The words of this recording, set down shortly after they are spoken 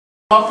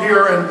Up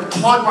here and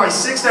plug my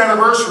 6th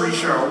anniversary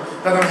show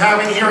that I'm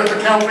having here at the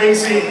Count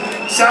Basie,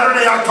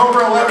 Saturday,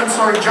 October 11th,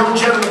 starring Joan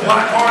Jett and the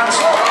Blackhearts,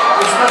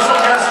 with special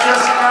guest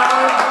Jesse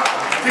Allen.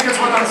 Tickets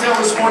went on sale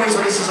this morning,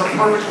 so this is a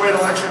perfect way to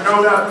let you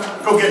know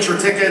that. Go get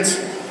your tickets.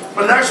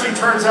 But it actually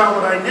turns out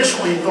what I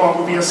initially thought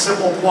would be a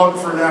simple plug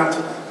for that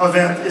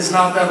event is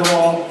not that at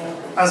all.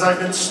 As I've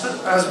been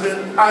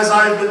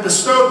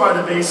bestowed by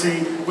the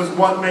Basie with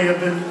what may have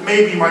been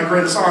maybe my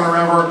greatest honor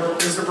ever,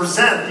 is to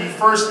present the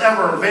first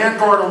ever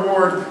Vanguard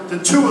Award to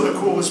two of the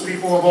coolest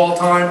people of all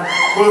time,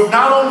 who have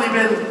not only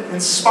been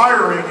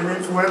inspiring and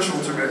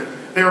influential to me,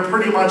 they are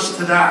pretty much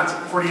to that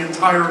for the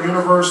entire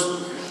universe.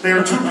 They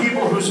are two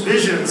people whose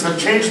visions have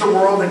changed the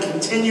world and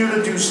continue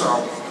to do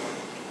so.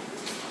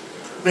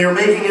 They are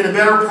making it a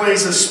better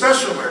place,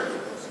 especially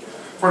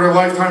for their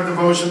lifetime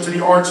devotion to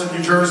the arts in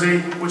New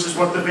Jersey, which is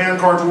what the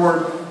Vanguard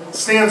Award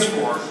stands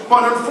for.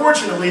 But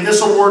unfortunately,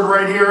 this award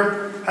right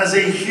here has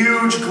a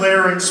huge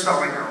glaring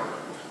spelling error.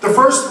 The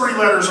first three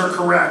letters are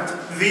correct,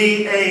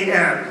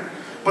 V-A-N,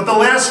 but the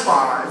last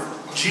five,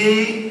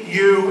 G-U-A-R-D,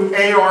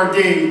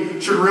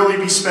 should really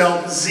be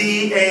spelled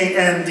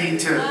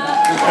Z-A-N-D-T.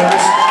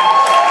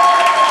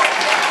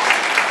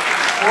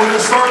 We're going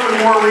to start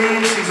with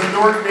Maureen. She's a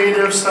Newark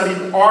native,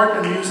 studied art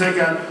and music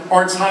at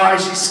Arts High.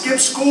 She skipped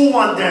school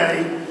one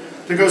day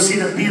to go see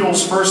the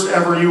Beatles' first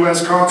ever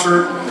U.S.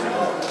 concert.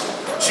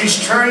 She's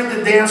trained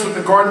to dance with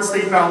the Garden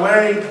State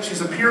Ballet. She's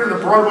appeared in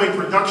the Broadway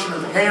production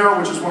of Hair,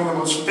 which is one of the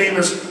most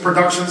famous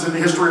productions in the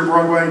history of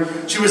Broadway.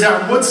 She was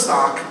at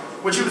Woodstock,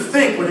 which you would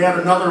think would add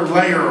another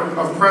layer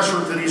of pressure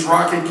to these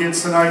rocket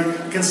kids tonight,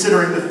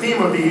 considering the theme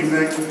of the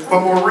evening.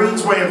 But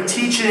Maureen's way of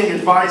teaching,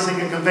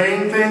 advising, and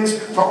conveying things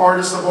to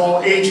artists of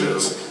all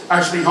ages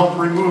actually helped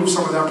remove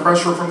some of that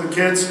pressure from the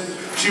kids.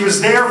 She was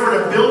there for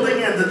the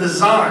building and the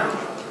design,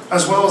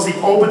 as well as the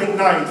opening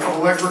night of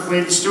Electric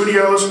Lady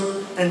Studios,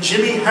 and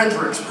Jimi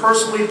Hendrix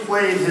personally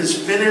played his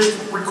finished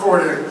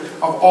recording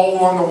of All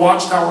Along the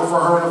Watchtower for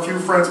her and a few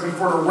friends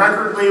before the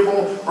record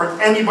label or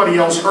anybody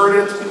else heard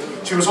it.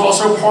 She was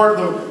also part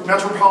of the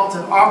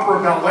Metropolitan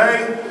Opera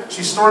Ballet.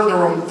 She started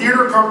her own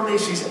theater company.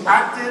 She's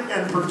acted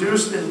and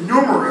produced in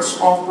numerous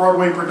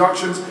off-Broadway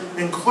productions,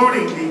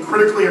 including the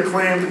critically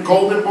acclaimed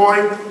Golden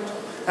Boy.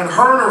 And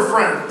her and her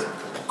friend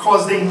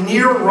caused a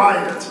near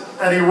riot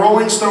at a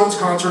Rolling Stones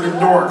concert in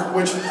Newark,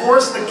 which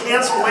forced the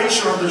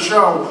cancellation of the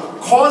show,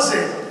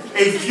 causing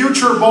a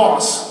future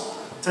boss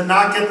to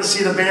not get to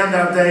see the band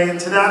that day, and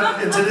to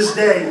this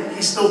day,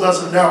 he still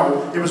doesn't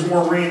know it was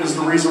Maureen is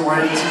the reason why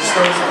he didn't see the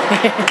Stones.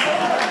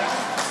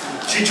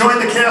 She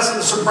joined the cast of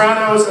The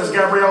Sopranos as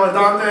Gabriella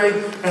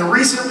Dante, and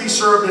recently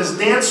served as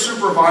dance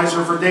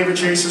supervisor for David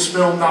Chase's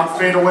film Not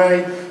Fade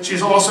Away.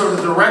 She's also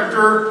the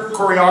director,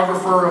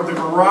 choreographer of the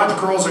Garage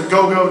Girls A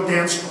Go-Go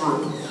dance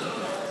group.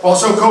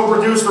 Also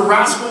co-produced The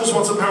Rascals,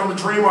 Once Upon a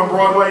Dream on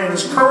Broadway, and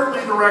is currently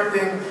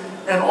directing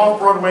an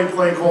off-Broadway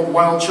play called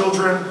Wild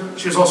Children.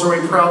 She is also a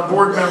proud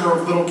board member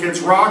of Little Kids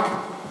Rock.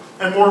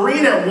 And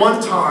Maureen at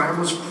one time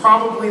was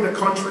probably the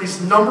country's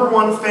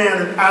 #1 fan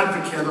and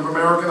advocate of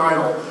American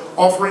Idol,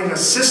 offering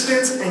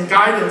assistance and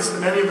guidance to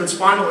many of its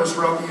finalists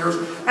throughout the years.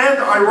 And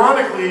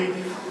ironically,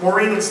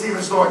 Maureen and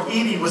Steven's dog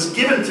Edie was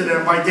given to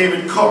them by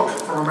David Cook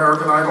from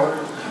American Idol.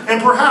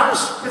 And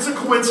perhaps it's a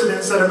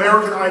coincidence that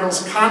American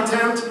Idol's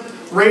content,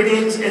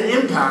 ratings, and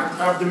impact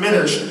have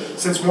diminished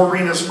since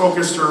Maureen has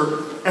focused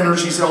her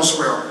energies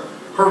elsewhere.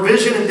 Her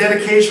vision and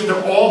dedication to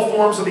all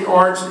forms of the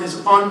arts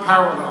is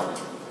unparalleled.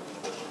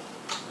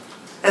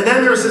 And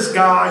then there's this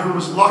guy who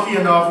was lucky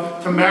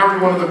enough to marry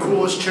one of the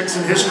coolest chicks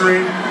in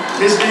history.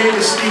 His name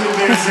is Stevie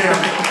Van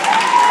Zandt.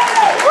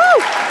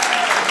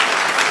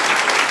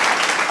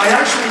 I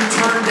actually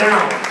turned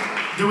down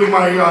doing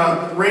my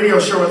radio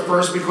show at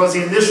first because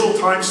the initial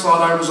time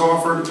slot I was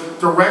offered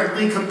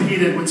directly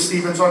competed with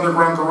Steven's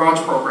Underground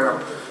Garage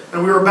program.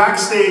 And we were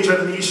backstage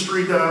at an East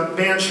Street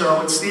band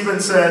show, and Steven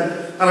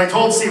said, and I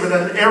told Steven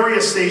that an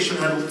area station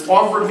had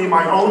offered me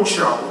my own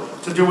show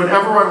to do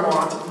whatever I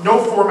want,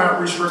 no format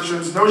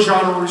restrictions, no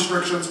genre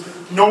restrictions,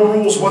 no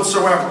rules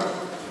whatsoever.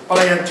 But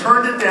I had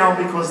turned it down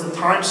because the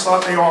time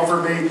slot they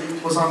offered me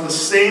was on the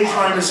same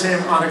time as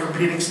him on a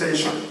competing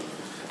station.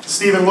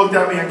 Steven looked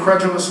at me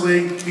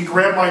incredulously, he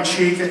grabbed my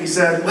cheek and he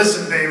said,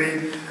 "Listen,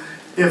 baby,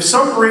 if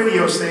some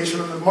radio station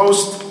in the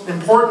most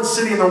important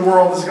city in the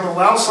world is going to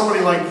allow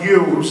somebody like you,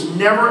 who's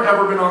never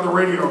ever been on the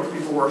radio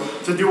before,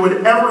 to do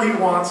whatever he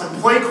wants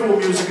and play cool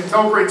music and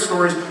tell great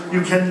stories,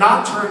 you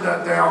cannot turn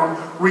that down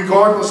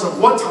regardless of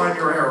what time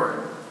you're airing."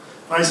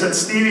 And I said,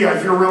 "Stevie, I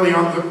feel really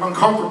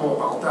uncomfortable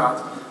about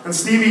that." And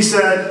Stevie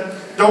said,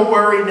 "Don't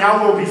worry, now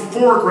there will be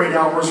 4 great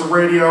hours of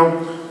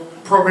radio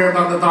programmed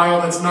on the dial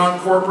that's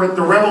non-corporate.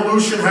 The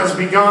revolution has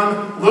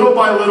begun. Little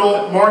by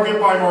little, market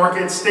by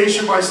market,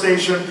 station by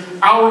station,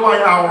 hour by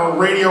hour,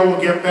 radio will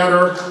get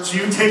better. So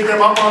you take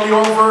them up on the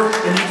offer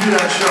and you do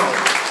that show."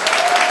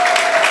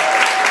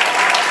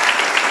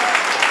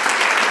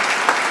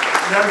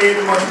 That made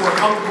it much more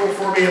comfortable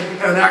for me.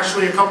 And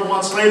actually, a couple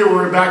months later, we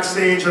were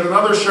backstage at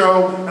another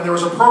show, and there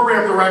was a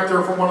program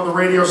director from one of the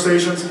radio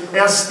stations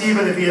asked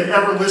Steven if he had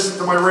ever listened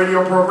to my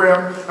radio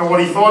program and what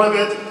he thought of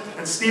it.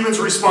 And Steven's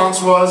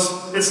response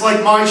was, "It's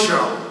like my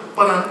show,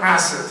 but on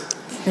acid."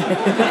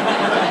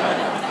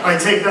 I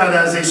take that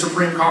as a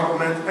supreme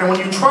compliment. And when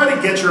you try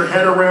to get your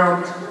head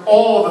around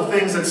all the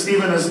things that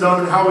Steven has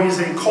done and how he's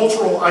a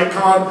cultural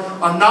icon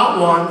on not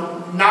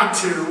one, not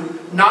two,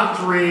 not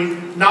three,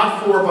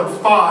 not four, but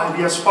five,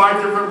 he has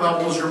 5 different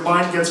levels, your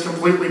mind gets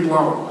completely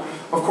blown.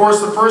 Of course,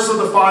 the first of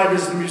the 5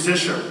 is the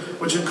musician,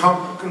 which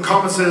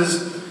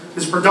encompasses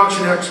his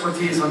production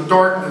expertise on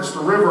Darkness, The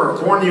River,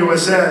 Born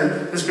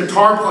USA, his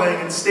guitar playing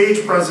and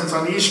stage presence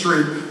on E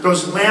Street,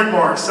 those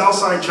landmarks,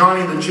 Southside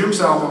Johnny and the Jukes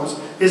albums,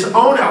 his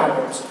own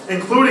albums,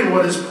 including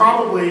what is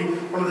probably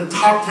one of the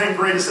top 10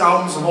 greatest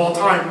albums of all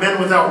time, Men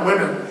Without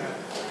Women.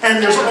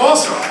 And there's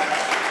also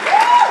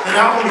an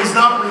album he's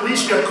not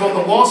released yet called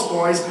The Lost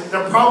Boys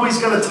that probably is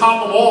going to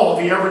top them all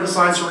if he ever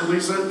decides to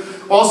release it.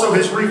 Also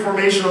his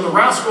reformation of the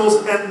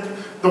Rascals and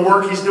the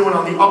work he's doing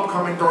on the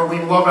upcoming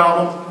Darlene Love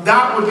album.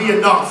 That would be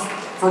enough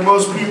for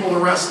most people to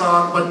rest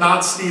on, but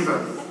not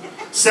Steven.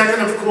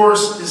 Second, of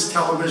course, is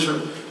television,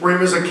 where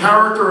he was a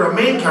character, a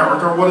main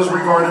character, what is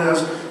regarded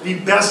as the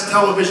best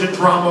television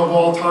drama of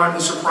all time,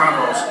 The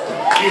Sopranos.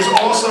 He is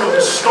also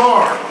the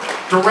star,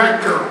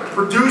 director,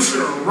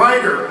 producer,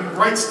 writer. He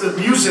writes the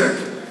music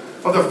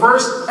of the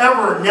first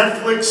ever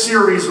Netflix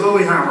series,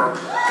 Lilyhammer.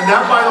 And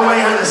that, by the way,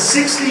 had a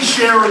 60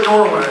 share in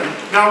Norway.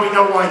 Now we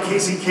know why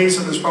Casey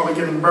Kasem is probably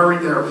getting buried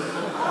there.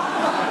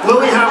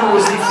 Lilyhammer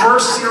was the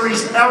first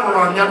series ever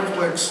on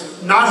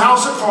Netflix. Not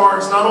House of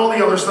Cards, not all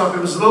the other stuff, it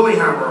was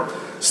Lilyhammer.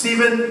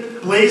 Steven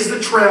blazed the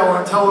trail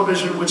on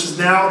television, which has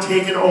now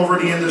taken over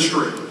the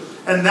industry.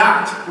 And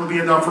that would be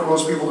enough for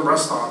most people to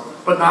rest on,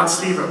 but not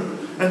Steven.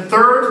 And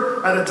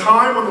third, at a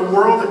time when the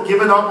world had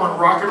given up on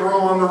rock and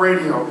roll on the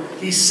radio,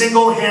 he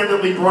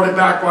single-handedly brought it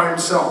back by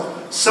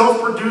himself,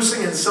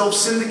 self-producing and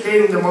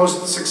self-syndicating the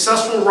most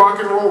successful rock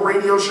and roll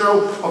radio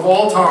show of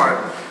all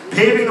time,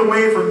 paving the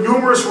way for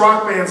numerous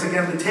rock bands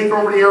again to take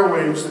over the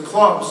airwaves, the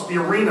clubs, the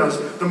arenas,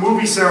 the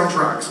movie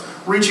soundtracks,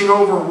 reaching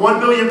over 1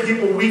 million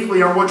people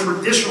weekly on what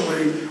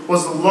traditionally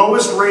was the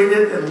lowest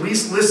rated and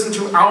least listened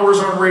to hours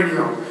on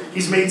radio.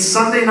 He's made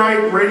Sunday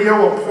night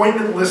radio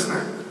appointment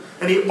listening.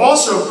 And he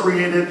also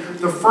created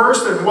the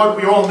first and what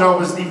we all know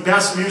is the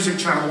best music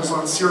channels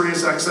on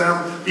Sirius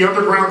XM, the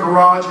Underground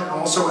Garage, and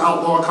also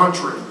Outlaw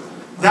Country.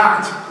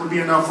 That would be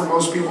enough for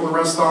most people to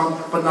rest on,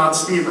 but not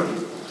Steven.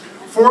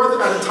 Fourth,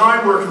 at a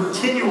time where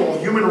continual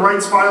human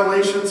rights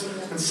violations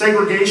and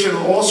segregation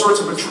and all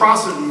sorts of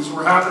atrocities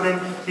were happening,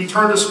 he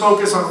turned his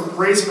focus on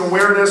raising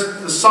awareness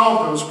to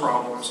solve those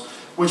problems,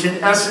 which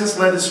in essence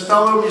led his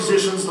fellow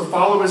musicians to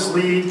follow his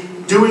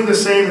lead, doing the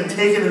same and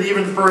taking it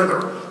even further.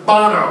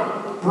 Bono,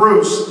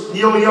 Bruce,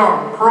 Neil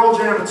Young, Pearl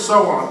Jam, and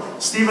so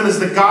on. Steven is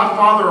the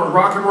godfather of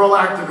rock and roll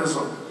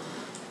activism.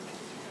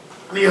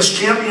 And he has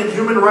championed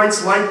human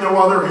rights like no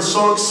other. His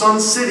song, Sun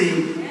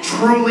City,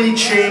 truly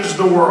changed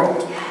the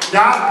world.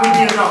 That would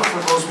be enough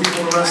for most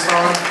people to rest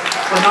on,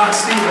 but not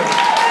Steven.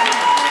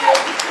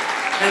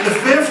 And the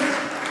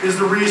fifth is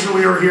the reason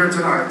we are here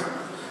tonight.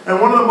 And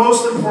one of the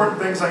most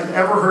important things I've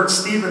ever heard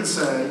Steven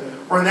say,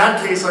 or in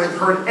that case I've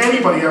heard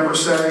anybody ever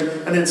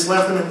say, and it's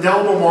left an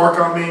indelible mark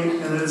on me,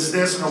 and it's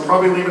this, and it'll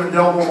probably leave an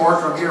indelible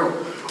mark on you.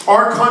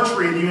 Our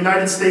country, the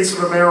United States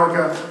of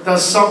America,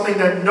 does something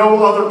that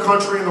no other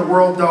country in the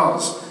world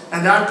does.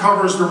 And that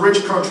covers the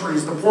rich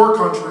countries, the poor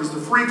countries, the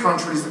free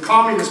countries, the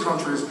communist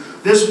countries.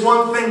 This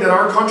one thing that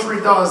our country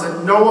does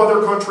that no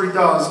other country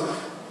does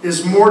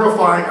is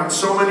mortifying on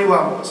so many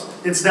levels.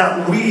 It's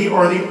that we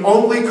are the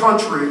only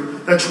country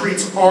that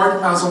treats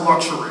art as a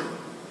luxury.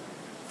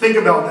 Think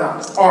about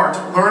that. Art.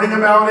 Learning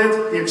about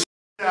it, the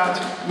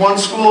that one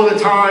school at a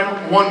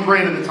time, one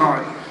grade at a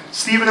time.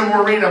 Steven and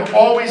Maureen have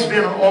always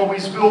been and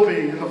always will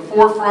be in the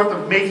forefront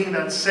of making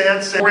that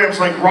sad programs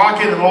like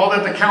Rocket and all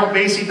that the Count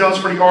Basie does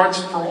for the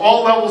arts for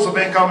all levels of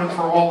income and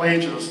for all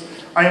ages.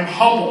 I am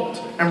humbled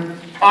and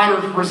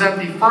honored to present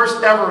the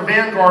first ever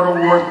Vanguard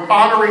Award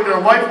honoring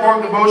their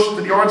lifelong devotion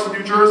to the arts of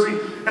New Jersey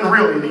and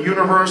really the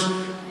universe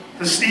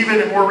to Steven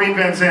and Maureen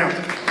Van Zandt.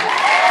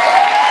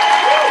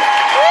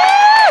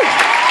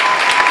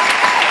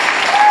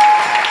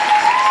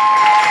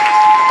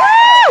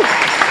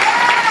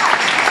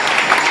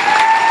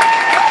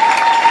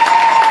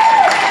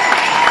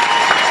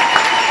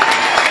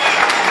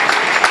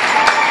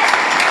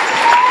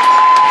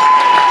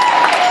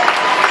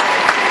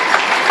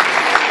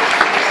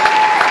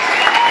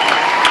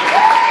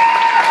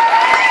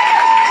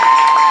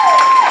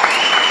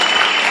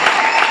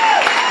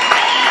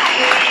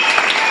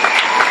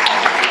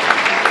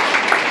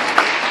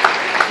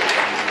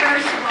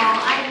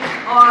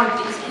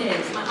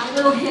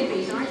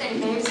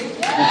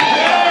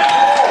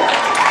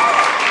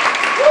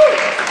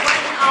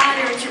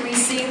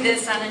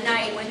 On a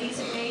night when these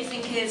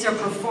amazing kids are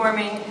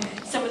performing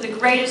some of the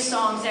greatest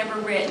songs ever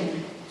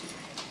written.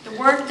 The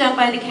work done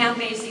by the Count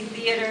Basie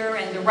Theater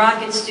and the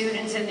Rocket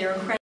students and their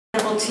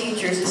incredible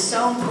teachers is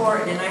so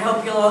important, and I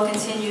hope you'll all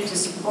continue to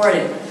support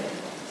it.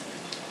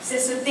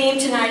 Since the theme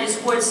tonight is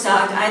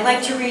Woodstock, I'd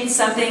like to read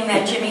something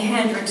that Jimi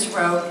Hendrix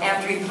wrote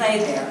after he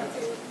played there.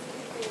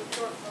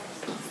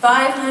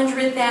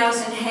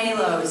 500,000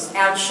 halos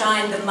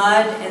outshine the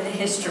mud and the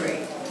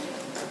history.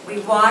 We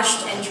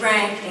washed and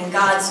drank in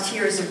God's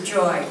tears of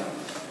joy.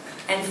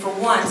 And for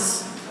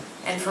once,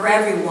 and for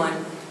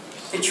everyone,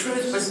 the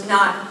truth was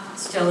not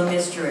still a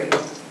mystery.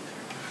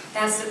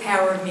 That's the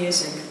power of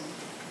music.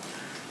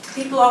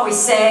 People always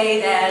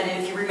say that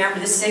if you remember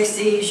the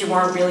 60s, you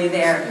weren't really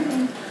there.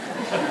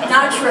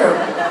 Not true.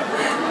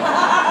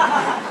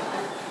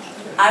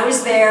 I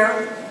was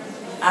there,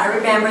 I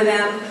remember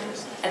them,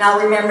 and I'll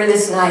remember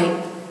this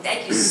night.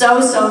 Thank you so,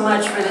 so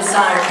much for this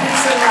honor.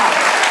 Peace and love.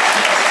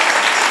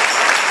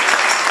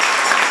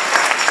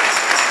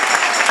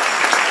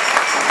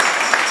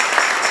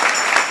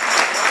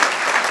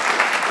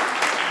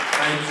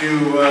 Thank you,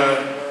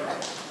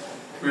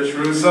 Miss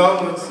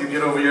Russo. Once you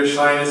get over your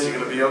shyness, you're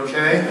going to be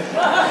okay.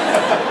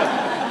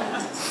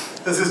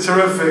 This is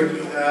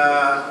terrific.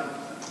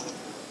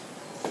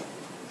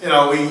 You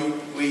know,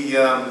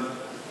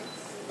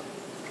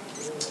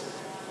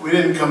 we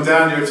didn't come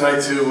down here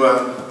tonight to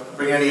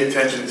bring any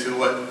attention to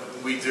what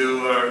we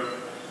do, or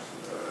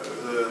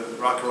the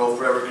Rock and Roll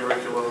Forever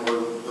curriculum, or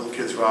Little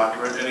Kids Rock,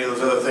 or any of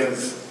those other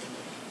things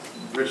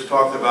Rich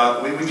talked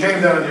about. We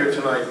came down here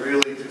tonight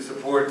really to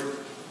support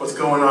what's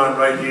going on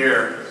right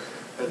here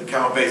at the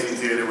Count Basie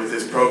Theater with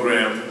this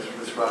program,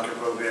 this rocket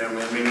program.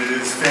 I mean, it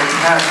is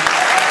fantastic.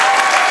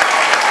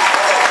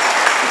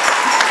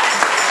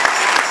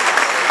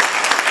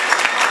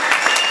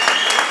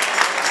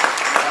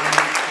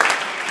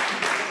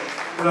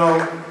 You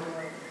know,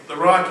 the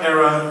rock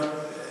era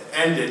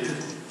ended,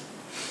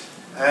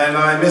 and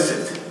I miss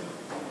it.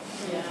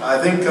 Yeah. I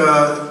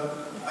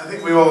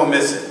think we all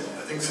miss it.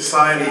 I think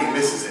society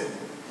misses it,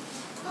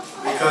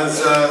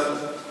 because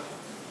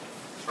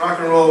rock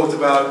and roll was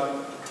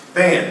about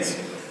bands,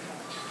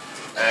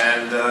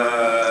 and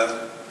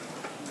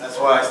that's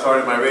why I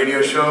started my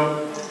radio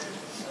show,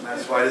 and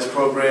that's why this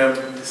program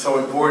is so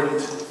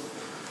important.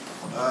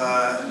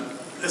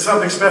 There's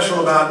something special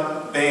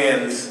about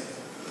bands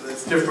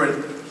that's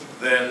different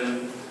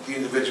than the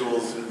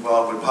individuals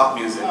involved with pop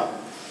music.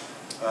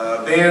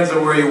 Bands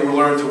are where you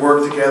learn to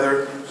work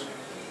together,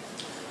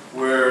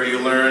 where you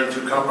learn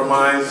to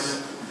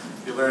compromise,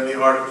 you learn the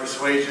art of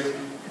persuasion,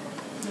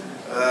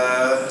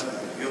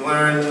 you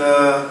learn,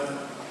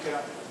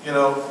 you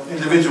know,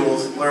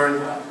 individuals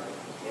learn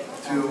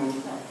to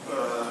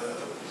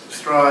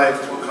strive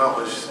to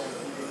accomplish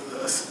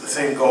the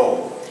same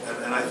goal.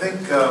 And I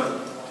think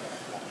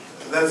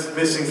that's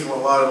missing from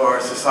a lot of our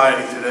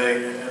society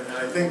today. And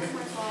I think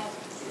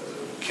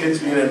kids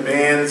being in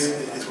bands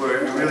is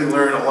where you really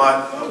learn a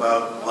lot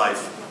about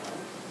life.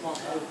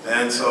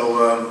 And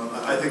so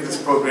I think this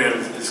program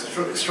is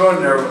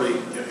extraordinarily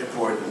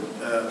important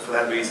for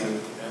that reason.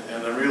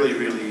 And I'm really,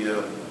 really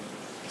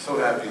so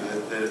happy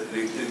that it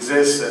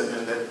exists,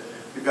 and that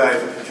you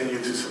guys will continue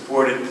to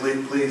support it.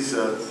 Please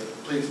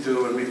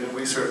do, and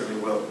we certainly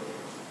will.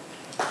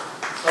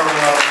 So,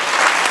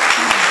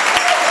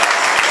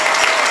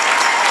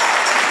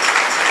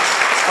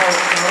 I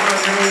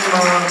want to name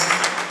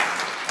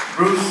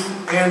Bruce,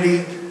 Andy,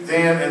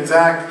 Dan, and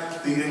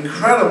Zach, the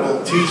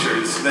incredible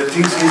teachers that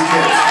teach these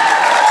kids.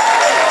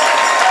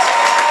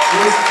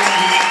 Bruce,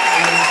 Andy,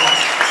 and Zach.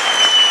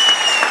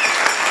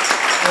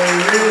 They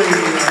really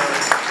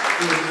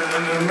did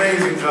an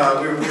amazing job.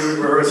 We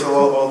rehearsed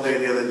all day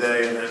the other day,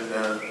 and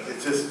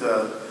it's just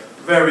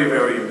very,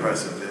 very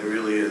impressive. It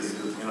really is.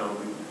 You know,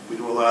 we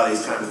do a lot of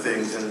these kind of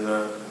things, and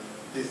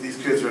these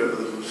kids are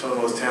some of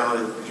the most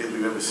talented kids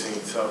we've ever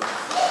seen. So you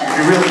can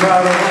be really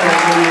proud of them. They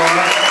really are.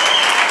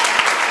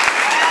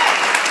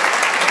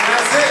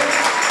 That's it.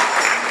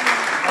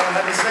 All I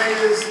have to say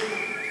is,